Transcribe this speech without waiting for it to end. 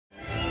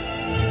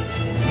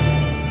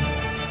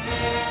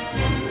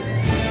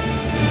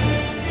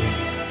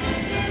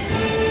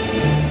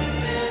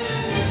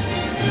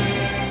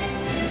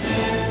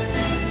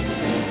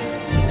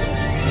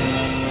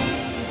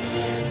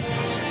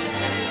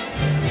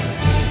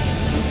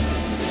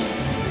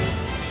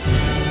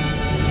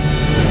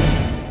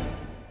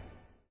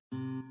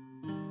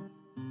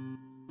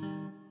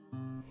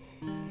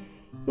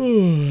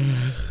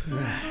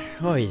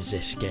What is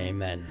this game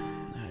then?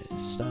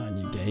 Let's start a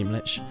new game,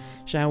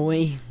 shall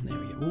we? There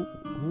we go.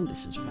 Oh,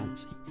 this is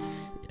fancy.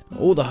 Yeah,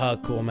 all the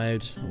hardcore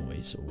mode,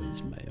 always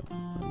male.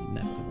 I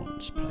never want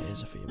to play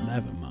as a female,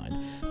 never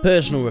mind.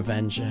 Personal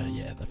revenge,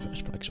 yeah, the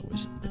first flag's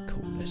always the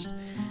coolest.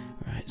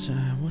 Right, so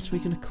what are we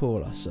going to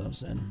call ourselves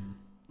then?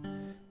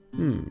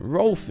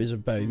 Rolf is a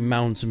very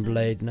Mountain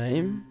Blade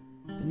name.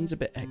 It needs a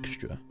bit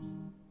extra.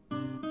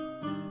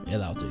 Yeah,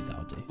 that'll do.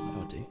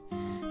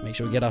 Make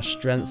sure we get our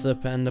strength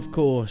up, and of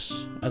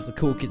course, as the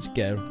cool kids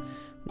go,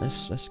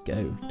 let's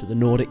go to the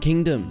Nordic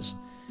kingdoms.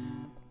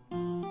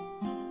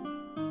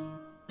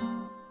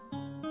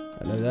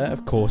 Hello there.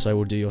 Of course I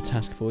will do your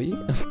task for you.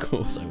 Of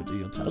course I will do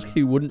your task.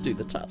 Who wouldn't do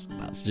the task?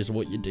 That's just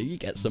what you do. You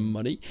get some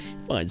money,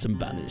 find some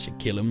bandits and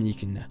kill them. You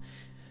can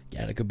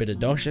get a good bit of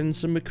dosh and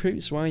some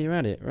recruits while you're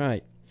at it.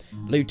 Right.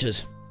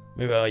 Looters.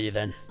 Where are you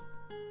then?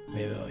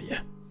 Where are you?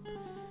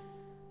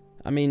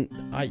 I mean,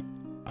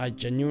 I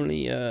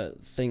genuinely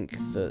think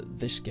that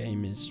this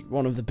game is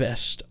one of the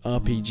best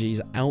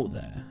RPGs out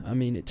there. I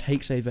mean, it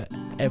takes over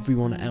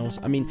everyone else.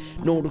 I mean,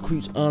 Nord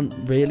recruits aren't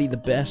really the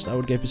best. I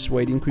would go for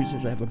Swadian recruits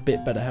since they have a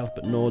bit better health,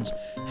 but Nords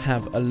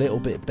have a little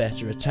bit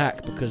better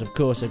attack because, of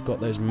course, they've got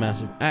those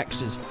massive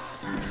axes.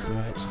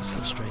 Right, let's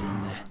get straight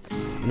in there.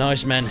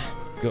 Nice, men.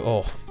 Good.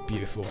 Oh,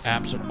 beautiful.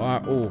 Absolutely.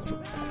 Oh,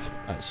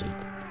 let's see.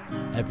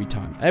 Every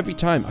time.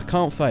 I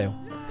can't fail.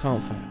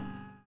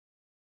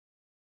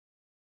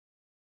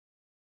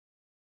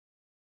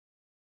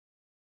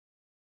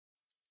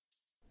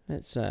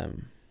 Let's no,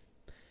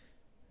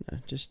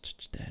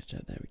 just there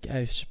we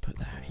go. Just put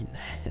that in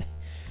there.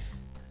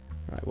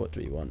 Right, what do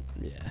we want?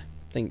 Yeah, I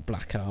think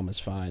black armor's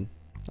fine.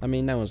 I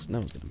mean, no one's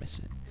gonna miss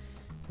it.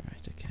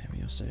 Right, okay.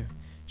 We also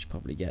should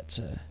probably get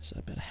a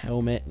better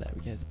helmet. There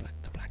we go. The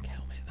black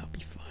helmet. That'll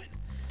be fine.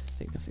 I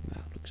think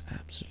that looks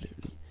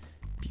absolutely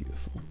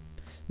beautiful.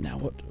 Now,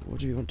 what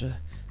do we want to?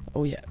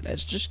 Oh yeah,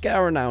 let's just get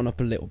our renown up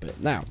a little bit.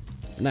 Now,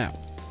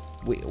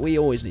 we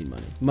always need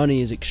money.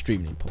 Money is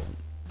extremely important.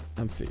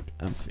 And food.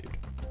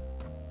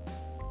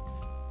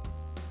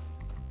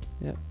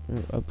 Yep,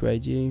 we'll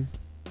upgrade you.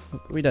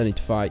 We don't need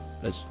to fight.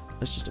 Let's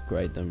just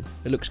upgrade them.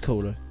 It looks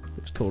cooler.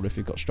 If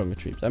you've got stronger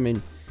troops. I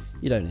mean,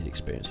 you don't need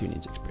experience. Who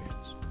needs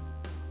experience?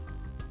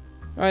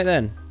 Right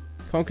then,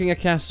 conquering a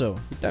castle.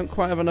 We don't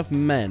quite have enough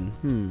men.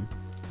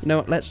 You know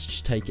what? Let's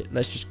just take it.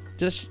 Let's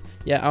just.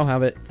 Yeah, I'll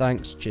have it.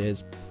 Thanks.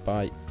 Cheers.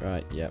 Bye.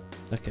 Right. Yep.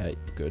 Okay.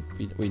 Good.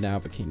 We now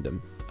have a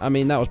kingdom. I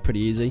mean, that was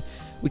pretty easy.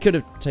 We could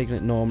have taken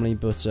it normally,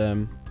 but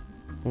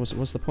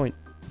what's the point?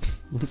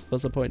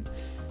 what's the point?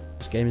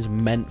 This game is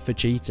meant for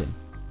cheating.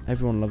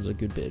 Everyone loves a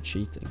good bit of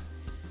cheating.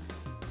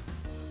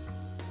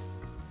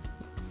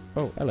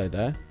 Oh, hello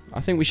there.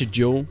 I think we should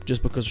duel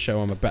just because to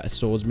show I'm a better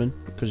swordsman.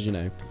 Because you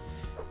know.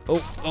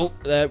 Oh,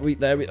 there we.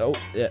 Oh,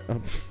 yeah.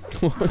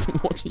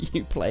 What are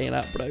you playing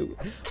at, bro?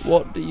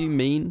 What do you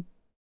mean?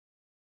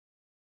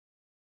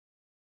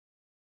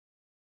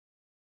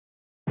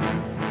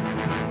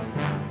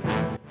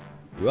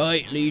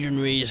 Right,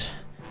 legionaries.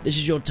 This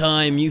is your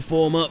time. You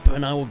form up,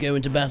 and I will go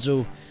into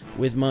battle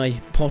with my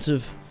pot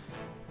of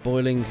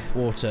boiling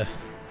water.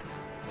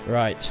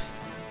 Right.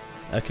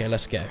 Okay,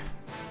 let's go.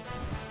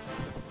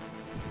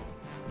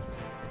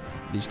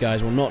 These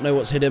guys will not know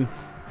what's hit him.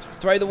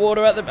 Throw the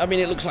water at them. I mean,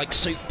 it looks like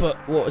soup, but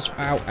water's...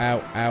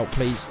 Ow,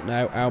 please.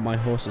 No, ow, my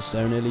horse is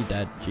so nearly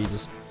dead.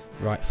 Jesus.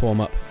 Right,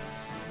 form up.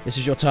 This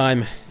is your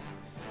time.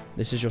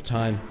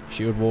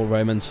 Shield wall,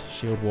 Romans.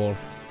 Shield wall.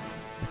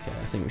 Okay,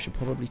 I think we should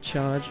probably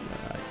charge.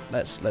 Alright,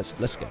 let's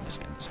go.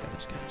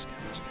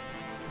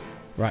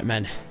 Right,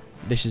 men,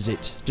 this is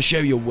it. To show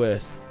your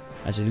worth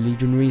as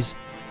legionaries,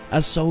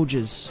 as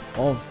soldiers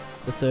of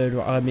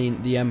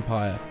the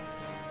Empire.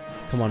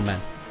 Come on,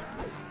 men.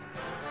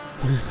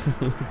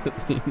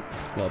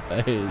 Not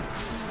bad.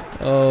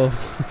 Oh,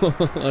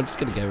 I'm just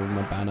gonna go with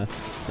my banner.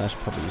 I should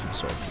probably use my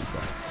sword to be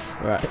fair.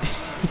 Right.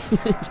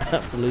 It's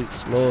absolute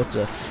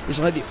slaughter. It's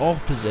like the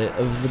opposite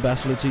of the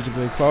Battle of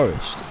Teutoburg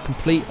Forest.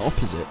 Complete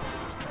opposite.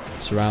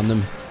 Surround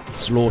them.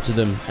 Slaughter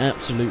them.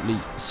 Absolutely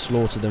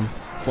slaughter them.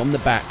 From the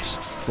backs.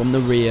 From the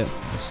rear.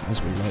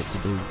 As we like to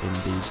do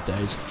in these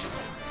days.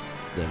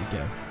 There we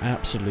go.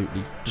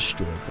 Absolutely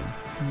destroyed them.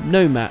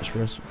 No match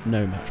for us.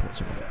 No match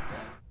whatsoever.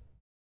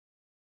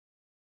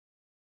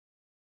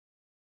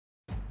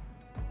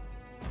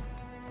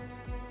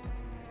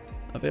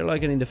 I feel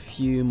like I need a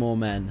few more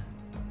men.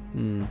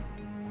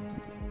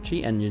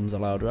 Cheat engines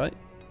allowed, right?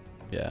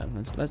 Yeah,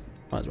 let's might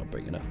as well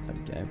bring it up. There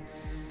we go.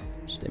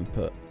 Just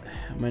input.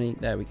 How many?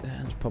 There we go.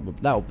 That's probably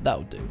that'll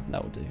do.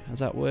 Has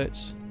that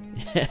worked?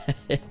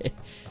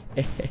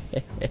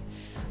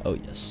 Oh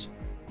yes.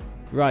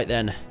 Right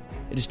then,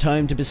 it is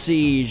time to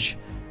besiege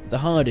the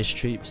hardest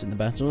troops in the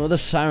battle. Well, the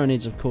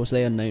Saronids, of course,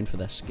 they are known for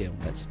their skill.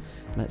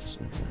 Let's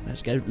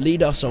go.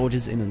 Lead our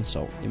soldiers in an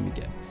assault. In we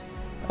go.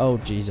 Oh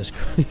Jesus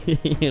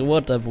Christ!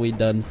 What have we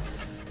done?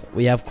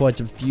 We have quite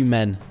a few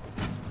men.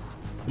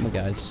 Come on,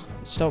 guys.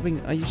 Stop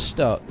being... Are you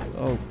stuck?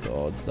 Oh,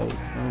 God.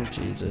 Oh,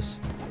 Jesus.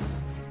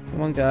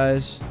 Come on,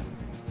 guys.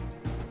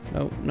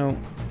 No.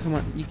 come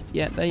on.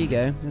 Yeah, there you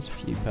go. There's a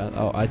few past.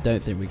 Oh, I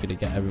don't think we're going to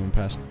get everyone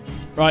past.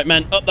 Right,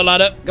 men, up the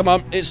ladder. Come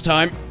on, it's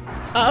time.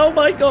 Oh,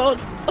 my God.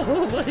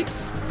 Oh, my.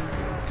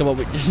 Come on,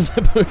 we just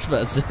push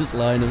past this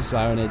line of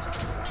Swadians.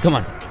 Come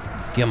on.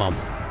 Come on.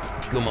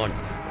 Come on.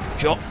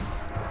 Chop.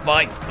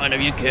 Fight. I know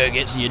you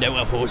Kurgits and you don't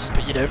have horses,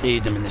 but you don't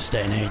need them in this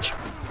day and age.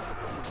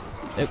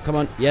 Oh, come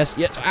on. Yes,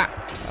 yes. Ah.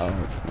 Oh,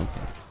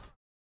 okay.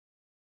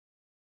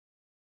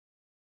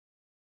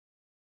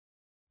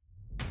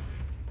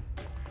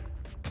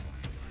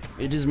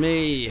 It is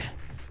me,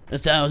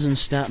 1,000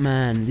 stat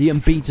man, the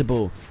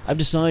unbeatable. I've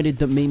decided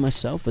that me,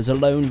 myself, as a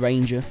lone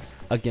ranger,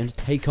 are going to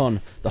take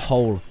on the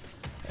whole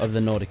of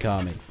the Nordic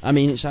army. I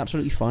mean, it's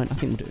absolutely fine. I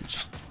think we'll do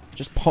it.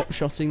 Just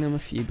pot-shotting them a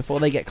few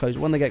before they get closer.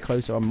 When they get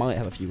closer, I might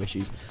have a few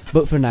issues.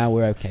 But for now,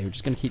 we're okay. We're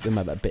just going to keep them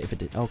a bit of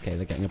a... Okay,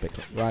 they're getting a bit...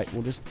 Right,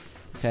 we'll just...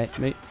 Okay,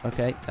 me...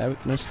 Okay,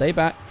 no, stay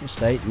back.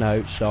 Stay...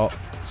 No, stop.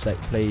 Stay...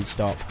 Please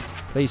stop.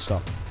 Please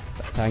stop.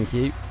 Thank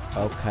you.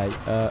 Okay,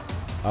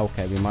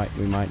 okay, we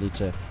might need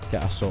to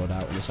get our sword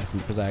out in a second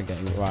because they're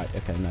getting... Right,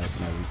 okay, no,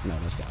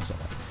 let's get our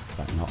sword out.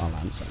 Right, not our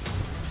lance then.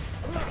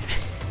 Okay.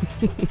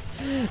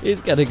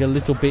 It's getting a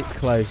little bit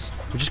close.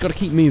 We just got to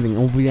keep moving and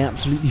we'll be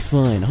absolutely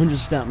fine. 100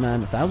 stat man,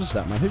 1,000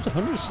 stat man. Who's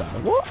 100 stat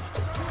man? What?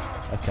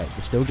 Okay,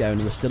 we're still going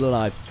and we're still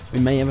alive. We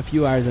may have a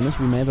few arrows in us,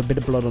 we may have a bit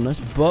of blood on us,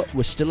 but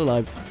we're still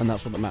alive and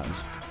that's what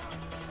matters.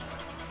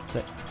 That's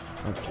it.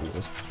 Oh,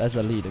 Jesus. There's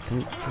the leader. Can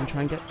we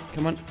try and get...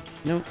 Come on.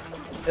 No.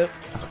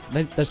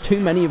 There's too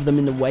many of them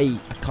in the way.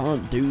 I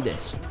can't do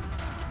this.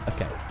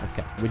 Okay,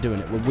 we're doing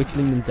it. We're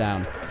whittling them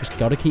down. Just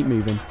gotta keep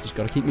moving. Just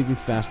gotta keep moving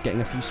fast,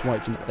 getting a few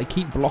swipes in. They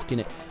keep blocking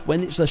it.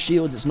 When it's their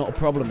shields, it's not a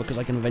problem because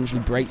I can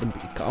eventually break them,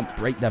 but you can't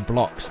break their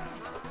blocks.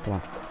 Come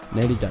on.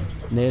 Nearly done.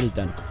 Nearly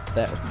done.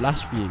 There,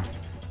 last few.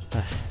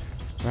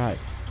 Right.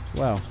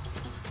 Well.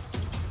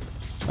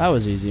 That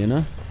was easy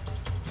enough.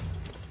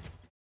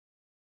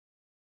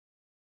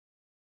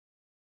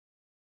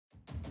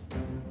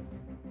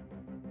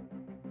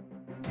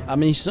 I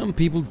mean, some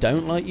people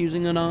don't like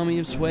using an army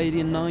of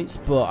Swadian knights,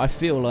 but I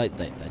feel like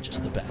they're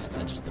just the best.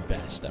 They're just the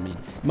best. I mean,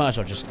 you might as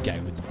well just go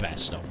with the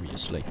best,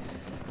 obviously.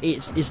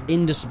 It's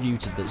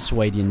indisputed that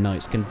Swadian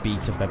knights can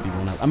beat up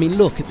everyone else. I mean,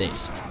 look at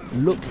this.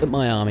 Look at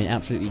my army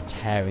absolutely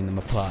tearing them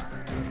apart.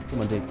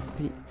 Come on, dude.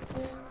 Can you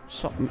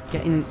stop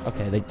getting...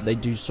 Okay, they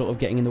do sort of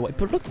getting in the way.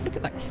 But look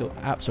at that kill.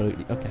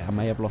 Absolutely. Okay, I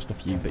may have lost a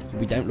few, but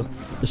we don't look...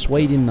 The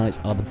Swadian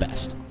knights are the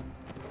best.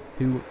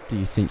 Who do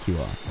you think you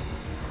are?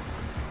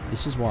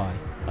 This is why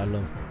I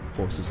love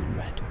horses in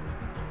red.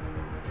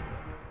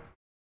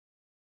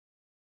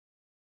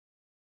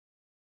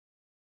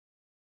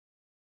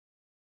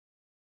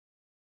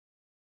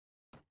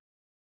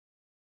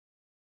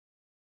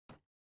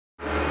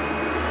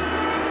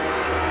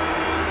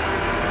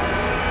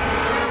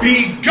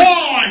 Be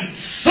gone,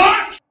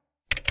 fuck!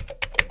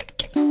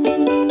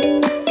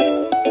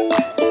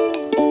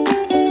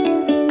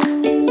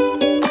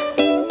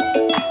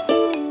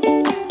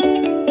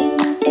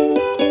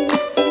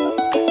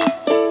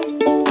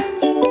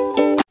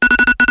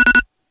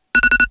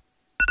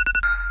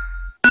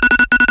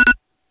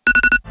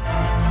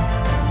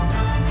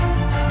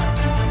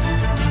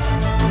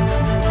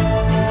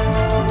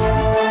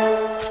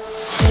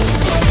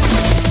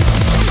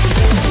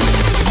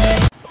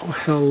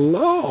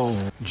 Hello,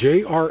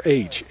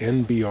 JRH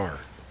NBR.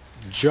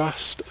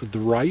 Just the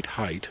right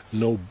height,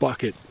 no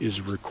bucket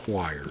is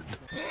required.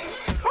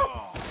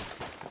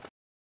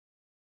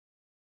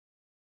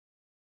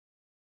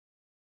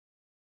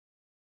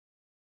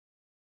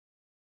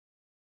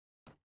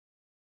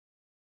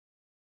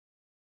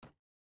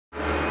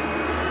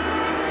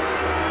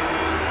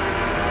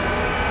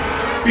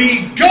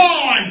 Be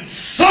gone,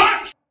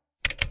 fuck!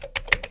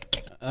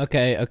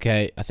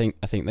 Okay. I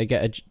think they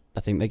get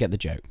the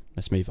joke.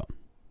 Let's move on.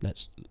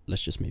 Let's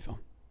just move on.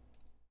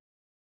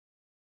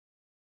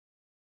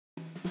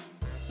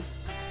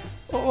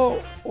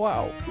 Oh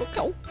wow! Look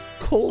how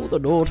cool the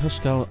Nord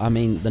Huskar. I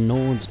mean, the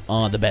Nords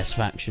are the best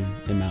faction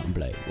in Mount and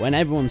Blade. When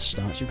everyone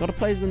starts, you've got to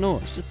play as the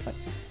Nords. Just play.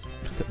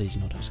 Look at these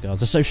Nord Huskars.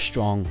 They're so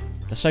strong.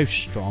 They're so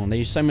strong. They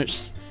use so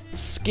much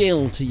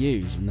skill to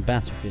use in the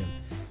battlefield.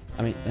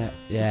 I mean,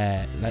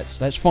 yeah.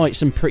 Let's fight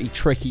some pretty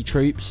tricky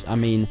troops. I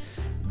mean,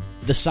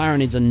 the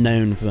Swadians are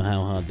known for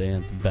how hard they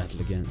are to battle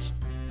against.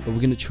 But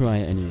we're going to try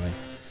it anyway.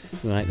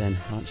 Right then,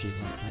 actually,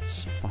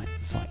 let's fight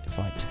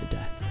to the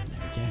death.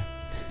 There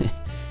we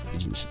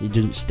go. He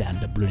doesn't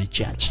stand a bloody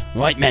chance.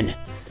 Right, men.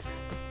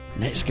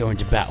 Let's go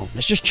into battle.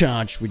 Let's just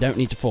charge. We don't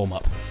need to form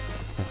up.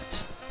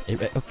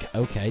 Right.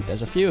 Okay.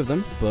 There's a few of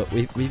them, but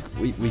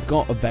we've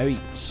got a very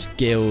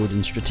skilled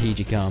and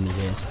strategic army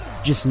here.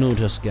 Just Nord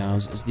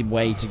Huskars is the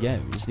way to go.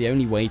 It's the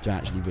only way to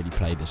actually really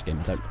play this game.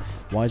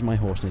 Why is my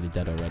horse nearly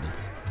dead already?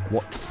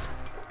 What?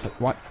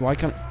 Why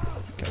can't...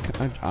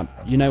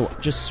 you know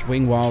what? Just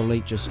swing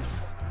wildly.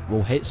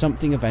 We'll hit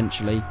something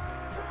eventually.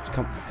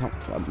 Come,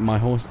 my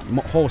horse.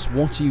 Horse,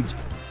 what are you...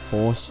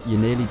 Horse, you're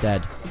nearly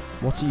dead.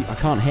 What are you... I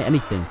can't hit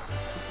anything.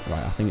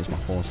 Right, I think it's my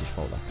horse's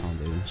fault that I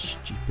can't do this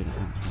stupid...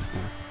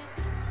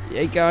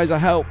 Yeah, guys, I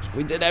helped.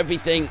 We did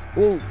everything.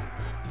 Woo!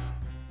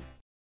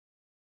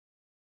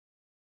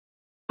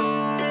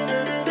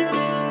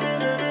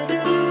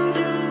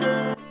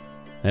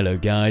 Hello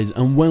guys,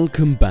 and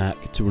welcome back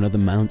to another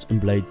Mount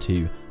 & Blade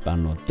 2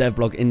 Bannerlord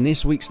devlog. In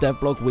this week's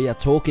devlog, we are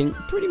talking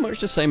pretty much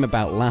the same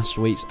about last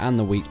week's and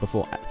the weeks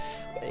before.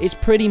 It's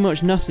pretty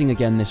much nothing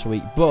again this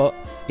week, but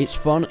it's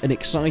fun and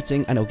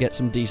exciting, and it'll get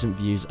some decent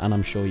views, and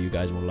I'm sure you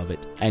guys will love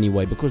it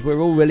anyway, because we're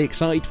all really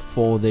excited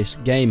for this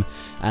game,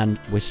 and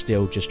we're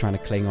still just trying to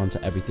cling on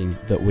to everything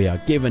that we are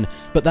given.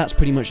 But that's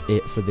pretty much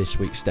it for this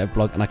week's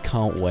devlog, and I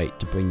can't wait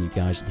to bring you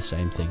guys the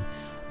same thing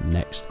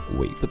next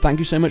week. But thank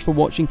you so much for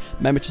watching.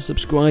 Remember to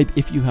subscribe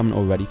if you haven't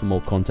already for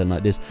more content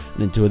like this,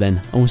 and until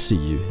then, I will see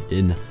you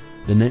in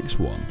the next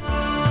one.